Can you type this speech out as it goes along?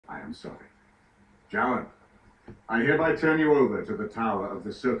I'm sorry. Jalan, I hereby turn you over to the Tower of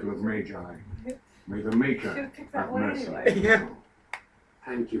the Circle of Magi. May the Maker have mercy. Yeah.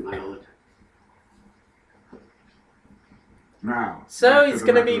 Thank you, my lord. Now, So he's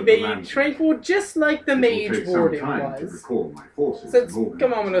gonna be made tranquil just like the Mage Warden was. Since,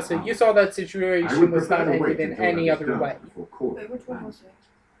 come on, Melisa, you saw that situation was not ended in any other way. Wait, which one was it?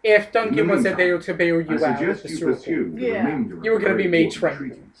 If Duncan wasn't there to bail you out of the circle, Yeah. you were gonna be made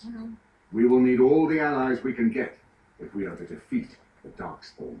tranquil. We will need all the allies we can get if we are to defeat the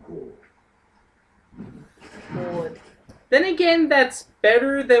Darkspawn Horde. Then again, that's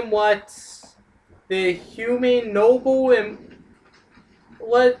better than what the human noble and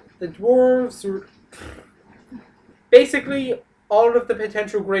what the dwarves or basically all of the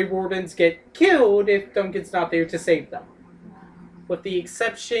potential Grey Wardens get killed if Duncan's not there to save them. With the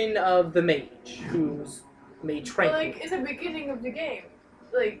exception of the mage, who's made tranquil. Well, like, in the beginning of the game,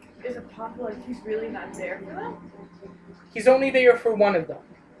 like, is it possible, like, he's really not there for them? He's only there for one of them.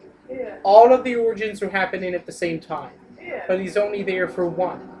 Yeah. All of the origins are happening at the same time. Yeah. But he's only there for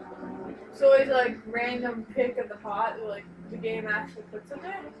one. So it's like random pick of the pot, like the game actually puts him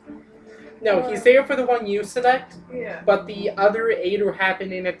there? No, he's there for the one you select, Yeah. but the other 8 are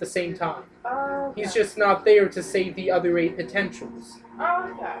happening at the same time. Oh, okay. He's just not there to save the other 8 potentials.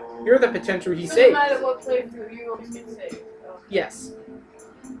 Oh, okay. You're the potential he So saves. no matter what playthrough, you always get saved. Oh. Yes.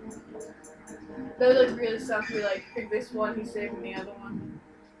 That would like really suck to be like, pick this one, he's saving the other one.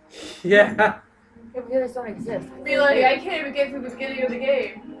 Yeah. Yeah, but the others don't exist. Be like, I can't even get through the beginning of the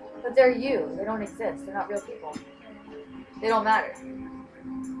game. But they're you. They don't exist. They're not real people. They don't matter.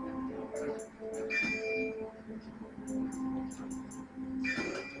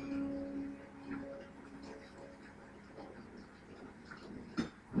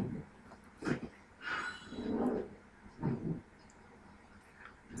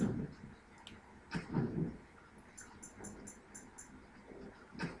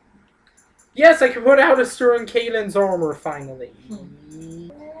 Yes, I can put out a stir in Kaylin's armor finally.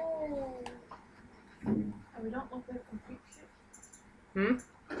 And we don't look like complete shit. Hmm?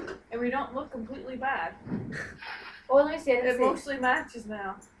 And we don't look completely bad. Oh, let me see. It mostly matches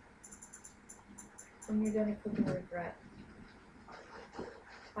now. When you're done equipping a regret.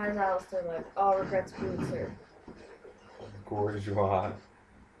 How does Alistair look? Oh, regret's boots, sir. Gorgeous. The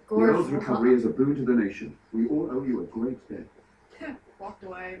Earl's recovery is a boon to the nation. We all owe you a great debt. Walked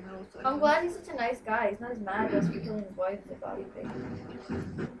away. No, it's like, I'm glad he's such a nice guy. He's not as mad at us for killing his wife as I thought he'd be.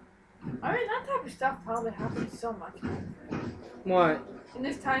 I mean, that type of stuff probably happens so much. What? In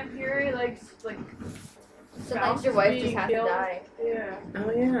this time period, like Sometimes your wife just has to die. Yeah. Oh,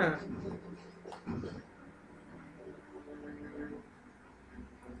 yeah.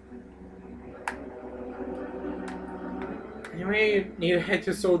 Anyway, need to head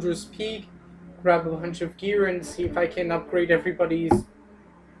to Soldier's Peak, grab a bunch of gear, and see if I can upgrade everybody's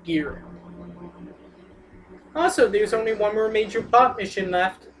gear. Also, there's only one more major plot mission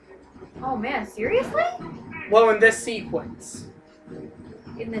left. Oh man, seriously? Well, in this sequence.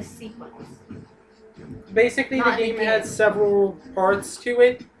 In this sequence. Basically, Not the in the game game. has several parts to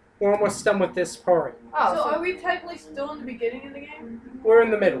it. We're almost done with this part. Oh, So are we technically still in the beginning of the game? We're in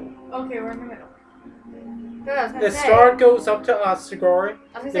the middle. Okay, we're in the middle. good, I was gonna The say. start goes up to Ostagar.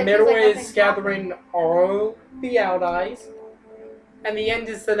 I was gonna The say, it middle feels like is nothing's gathering all the allies. And the end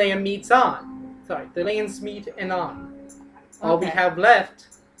is the land meets on. Sorry, the lands meet and on. All we Okay. have left.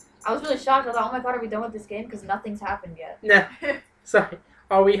 I was really shocked. I thought, oh my god, are we done with this game? Because nothing's happened yet. Nah, sorry.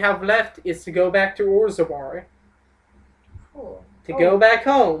 All we have left is to go back to Orzamor. Cool. To go back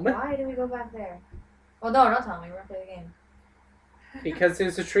home. Why did we go back there? Well, no, don't tell me. We're gonna play the game. Because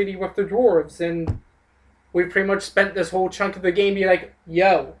there's a treaty with the dwarves, and we pretty much spent this whole chunk of the game being like,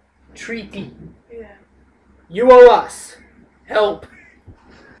 yo, treaty. Yeah. You owe us. Help.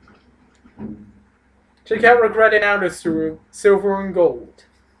 Check out Regret and Alistair, silver and gold.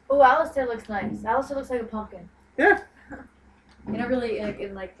 Oh, Alistair looks nice. Alistair looks like a pumpkin. Yeah. In a really,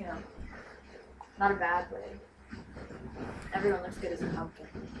 in like, you know, not a bad way. Everyone looks good as a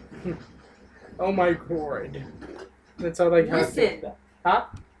pumpkin. Oh my god. That's all I got. Listen. Huh?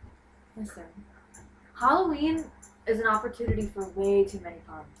 Listen. Halloween is an opportunity for way too many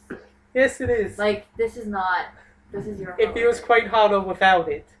puns. Yes, it is. Like, this is not. This is your. It feels quite hollow without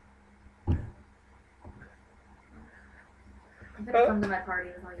it. I'm gonna come to my party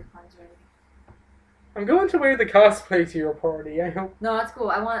with all your puns ready. I'm going to wear the cosplay to your party. I hope. No, that's cool.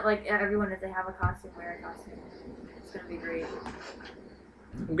 I want like everyone, if they have a costume, wear a costume. It's gonna be great.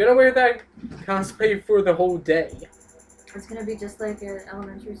 I'm gonna wear that cosplay for the whole day. It's gonna be just like an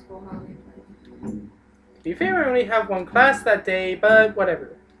elementary school Halloween. To be fair, I only have one class that day, but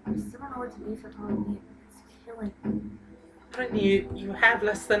whatever. I still don't know what to do for Halloween. It's killing me. Brittany, you have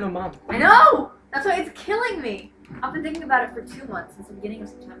less than a month. I know! That's why it's killing me! I've been thinking about it for 2 months, since the beginning of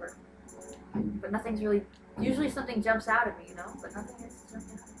September. But nothing's really... Usually something jumps out at me, you know? But nothing is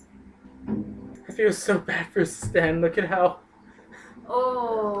jumping out at me. I feel so bad for Stan. Look at how...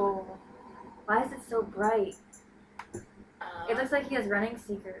 Oh... Why is it so bright? It looks like he has running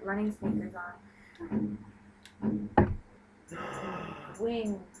sneakers on.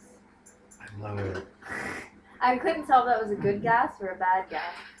 Wings. I love it. I couldn't tell if that was a good gas or a bad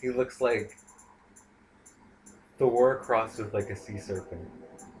gas. He looks like Thor crossed with like a sea serpent.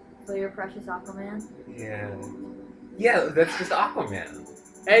 So you're precious Aquaman? Yeah. Yeah, that's just Aquaman.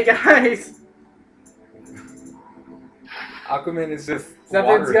 Hey guys! Aquaman is just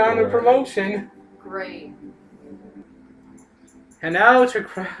Something's water gotten a Thor. promotion. Great. And now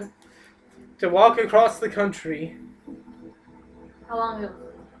to walk across the country. How long ago?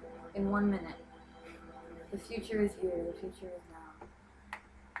 In 1 minute. The future is here. The future is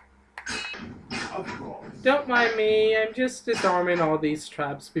now. Of course. Don't mind me, I'm just disarming all these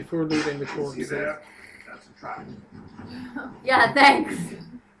traps before looting the See corpses. there? That's a trap. Yeah, thanks.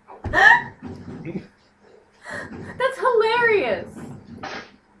 That's hilarious.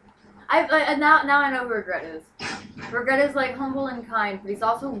 Now I know who Regret is. Regret is like humble and kind, but he's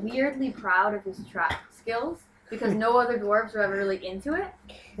also weirdly proud of his trap skills because no other dwarves are ever really into it.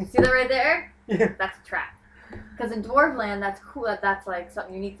 See that right there? Yeah. That's a trap. Because in Dwarfland, that's cool. That's like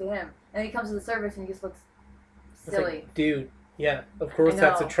something unique to him. And he comes to the surface and he just looks It's silly. like, dude, yeah, of course I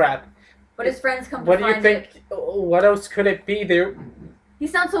that's a know. trap. But his friends come to What do you find think? it. What else could it be? There. He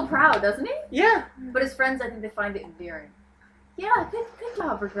sounds so proud, doesn't he? Yeah. But his friends, I think they find it endearing. Yeah, good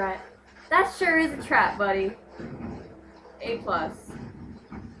job, Regret. That sure is a trap, buddy. A+. What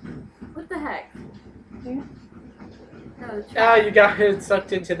the heck? No, the Ah, trap. you got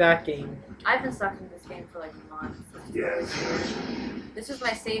sucked into that game. I've been stuck in this game for like months. Yes. This was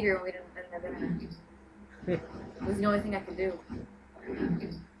my savior when we didn't have internet. It was the only thing I could do.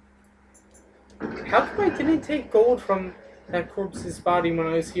 How come I didn't take gold from that corpse's body when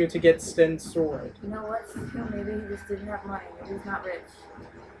I was here to get Sten's sword? You know what, Stu? Maybe he just didn't have money. Maybe he's not rich.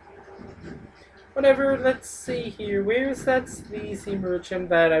 Whatever, let's see here. Where's that sleazy merchant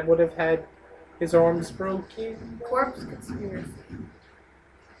that I would have had his arms broken? Corpse conspiracy.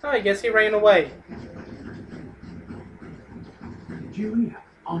 Oh, I guess he ran away. Julia,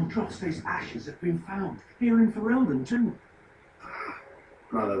 Andraste's ashes have been found. Here in Ferelden too.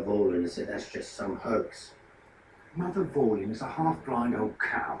 Mother Vorlin said that's just some hoax. Mother Vorlin is a half-blind old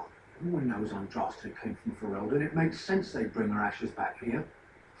cow. No one knows Andraste came from Ferelden. It makes sense they bring her ashes back here.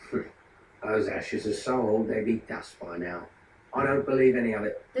 Those ashes are so old they'd be dust by now. I don't believe any of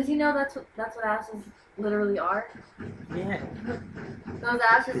it. Does he know that's what ashes literally are? Yeah. Those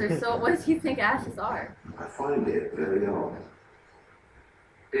ashes are so. What does he think ashes are? I find it very odd.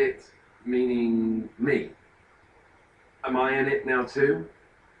 It meaning me. Am I in it now too?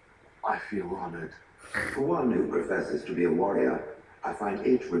 I feel honored. For one who professes to be a warrior, I find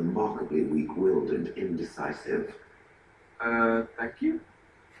it remarkably weak-willed and indecisive. Thank you.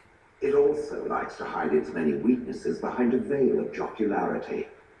 It also likes to hide its many weaknesses behind a veil of jocularity.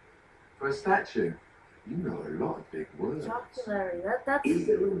 For a statue, you know a lot of big words. Jocularity. That's. Is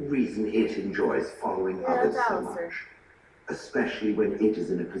there a reason it enjoys following Yeah, others that's so Alistair. much? Especially when it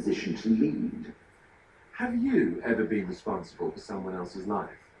is in a position to lead. Have you ever been responsible for someone else's life?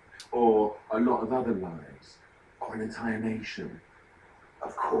 Or a lot of other lives? Or an entire nation?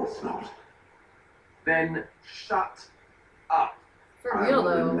 Of course not. Then shut up. For I real will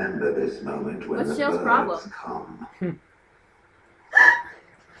though. remember this moment when What's the Shell's birds problem? come.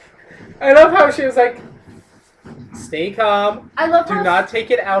 I love how she was like, stay calm. I love Do how. not take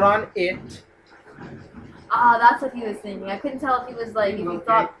it out on it. Ah, that's what he was thinking. I couldn't tell if he was like, if he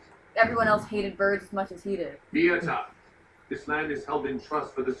thought everyone else hated birds as much as he did. Beata, this land is held in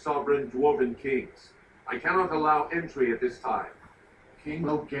trust for the sovereign dwarven kings. I cannot allow entry at this time. King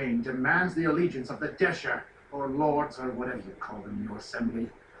Logain demands the allegiance of the Desher, or lords, or whatever you call them in your assembly.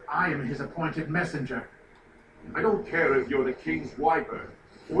 I am his appointed messenger. I don't care if you're the king's wiper.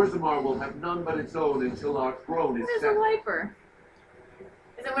 Orzamor will have none but its own until our throne is There's set. a wiper.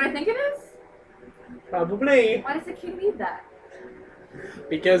 Is that what I think it is? Probably. Why does the king need that?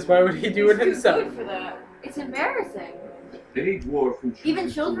 Because why would he do it He's too himself? good for that. It's embarrassing. Any dwarf who chooses Even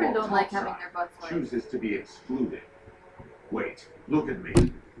to children walk don't like topside having their butts wiped. chooses to be excluded. Wait, look at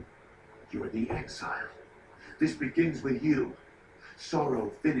me. You are the exile. This begins with you.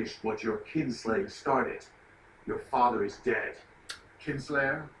 Sorrow finished what your kinslaying started. Your father is dead.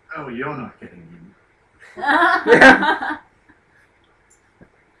 Kinslayer? Oh, you're not getting in.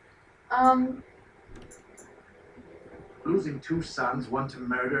 Losing two sons, one to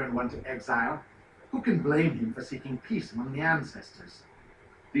murder and one to exile, who can blame him for seeking peace among the ancestors?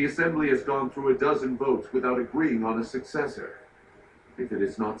 The Assembly has gone through a dozen votes without agreeing on a successor. If it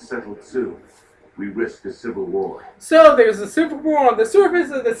is not settled soon, we risk a civil war. So there's a civil war on the surface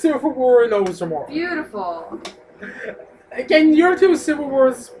and the civil war in Orzamor. Beautiful. Can your two civil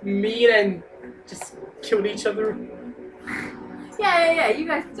wars meet and just kill each other? Yeah. You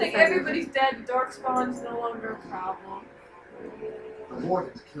guys can It's like decide. everybody's dead, Darkspawn's no longer a problem. The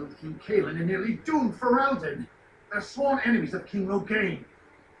Wardens killed King Kaelin and nearly doomed Ferelden. They're sworn enemies of King Loghain.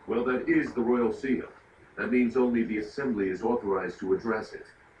 Well, that is the Royal Seal. That means only the Assembly is authorized to address it.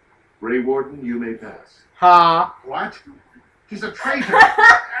 Grey Warden, you may pass. Ha. What? He's a traitor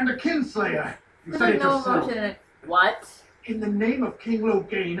and a kinslayer. You There's said like it no yourself. emotion in it. What? In the name of King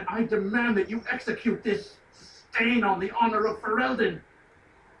Loghain, I demand that you execute this stain on the honor of Ferelden.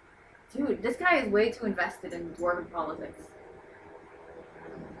 Dude, this guy is way too invested in dwarven politics.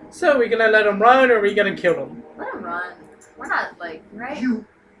 So are we gonna let him run or are we gonna kill him? Let him run. We're not like, right?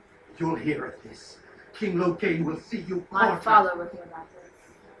 You'll hear of this. King Loghain will see you My quartered. father would hear about this.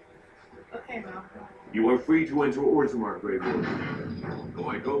 Okay, Mal. You are free to enter Orzamor, Grey Warden. Though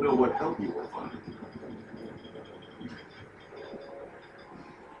I don't know what help you will find.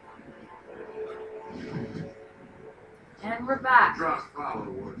 And we're back. Trust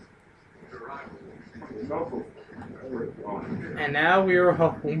followers. And now we're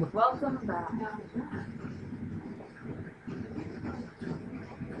home. Welcome back.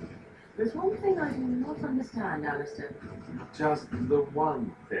 There's one thing I do not understand, Alistair. Just the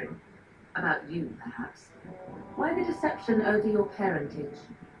one thing. About you, perhaps. Why the deception over your parentage?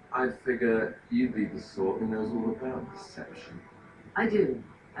 I figure you'd be the sort who knows all about deception. I do.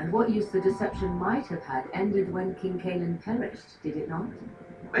 And what use the deception might have had ended when King Kaelin perished, did it not?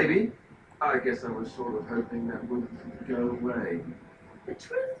 Maybe. I guess I was sort of hoping that would go away. The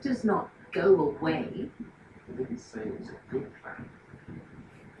truth does not go away. I didn't say it was a good plan.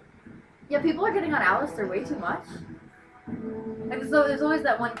 Yeah, people are getting on Alistair way too much. Like, so there's always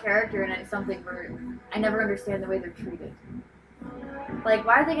that one character and it's something where I never understand the way they're treated. Like,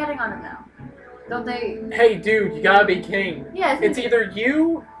 why are they getting on him now? Don't they... Hey dude, you gotta be king. Yeah, It's either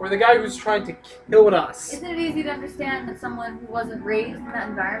you or the guy who's trying to kill us. Isn't it easy to understand that someone who wasn't raised in that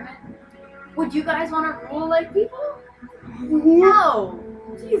environment? Would you guys want to rule like people? No!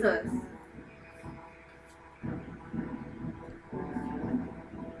 Jesus.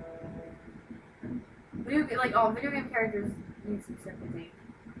 Video game characters need some sympathy.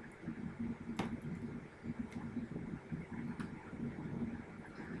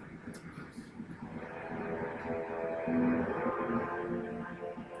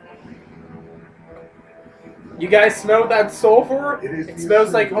 You guys smell that sulfur? It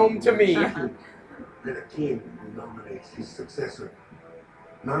smells like home to me. That a king nominates his successor.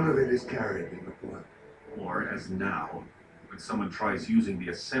 None of it is carried in the blood. Or as now, when someone tries using the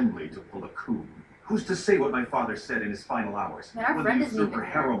assembly to pull a coup. Who's to say what my father said in his final hours? Man, our When friend the isn't even usurper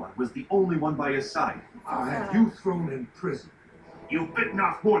here. Harrowman was the only one by his side. I'll have you thrown in prison. You've bitten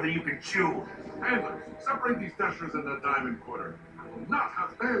off more than you can chew. Handlers, separate these dashers in the diamond quarter. I will not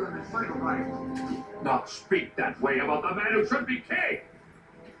have Balin in sight of life. Not speak that way about the man who should be king!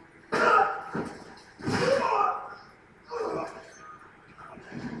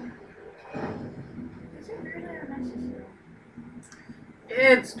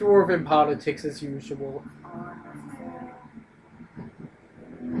 It's dwarven politics as usual.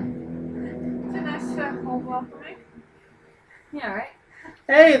 It's a nice home welcoming. Yeah, right?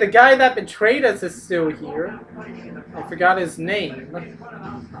 Hey, the guy that betrayed us is still here. I forgot his name.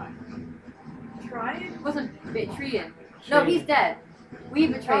 Trying? It wasn't Trian. No, he's dead. We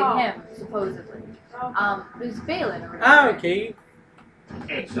betrayed Oh. him, supposedly. It was Balin or whatever. Ah, okay.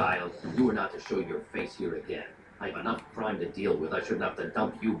 Exiles, you are not to show your face here again. I have enough crime to deal with. I shouldn't have to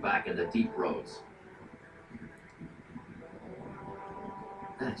dump you back into deep roads.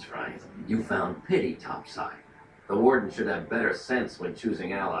 That's right. You found pity topside. The warden should have better sense when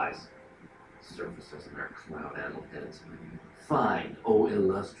choosing allies. Surfaces and our cloud animal heads. Fine, oh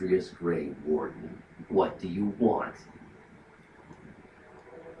illustrious Grey Warden. What do you want?